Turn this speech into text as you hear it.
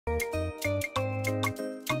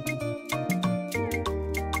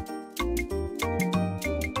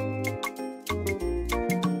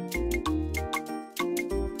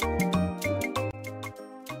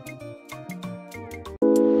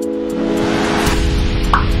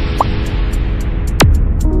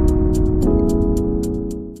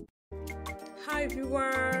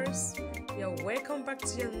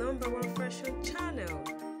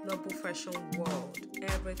fashion world,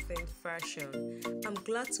 everything fashion. I'm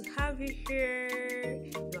glad to have you here.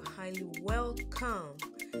 You're highly welcome.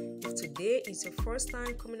 If today is your first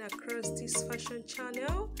time coming across this fashion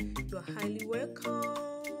channel, you're highly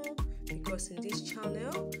welcome, because in this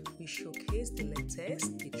channel we showcase the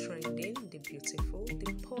latest, the trending, the beautiful,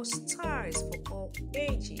 the post styles for all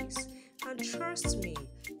ages. And trust me,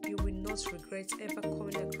 you will not regret ever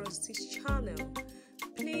coming across this channel.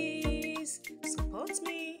 Please support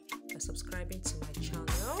me by subscribing to my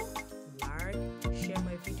channel, like, share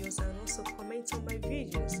my videos, and also comment on my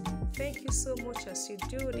videos. Thank you so much as you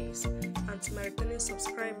do this. And to my returning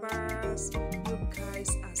subscribers, you guys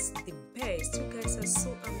are the best. You guys are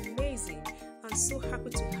so amazing. I'm so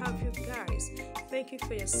happy to have you guys. Thank you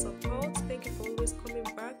for your support. Thank you for always coming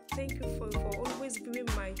back. Thank you for always viewing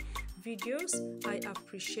my videos. I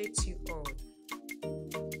appreciate you all.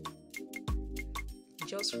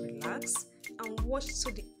 Just relax and watch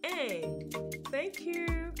to the end. Thank you,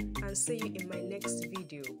 and see you in my next video.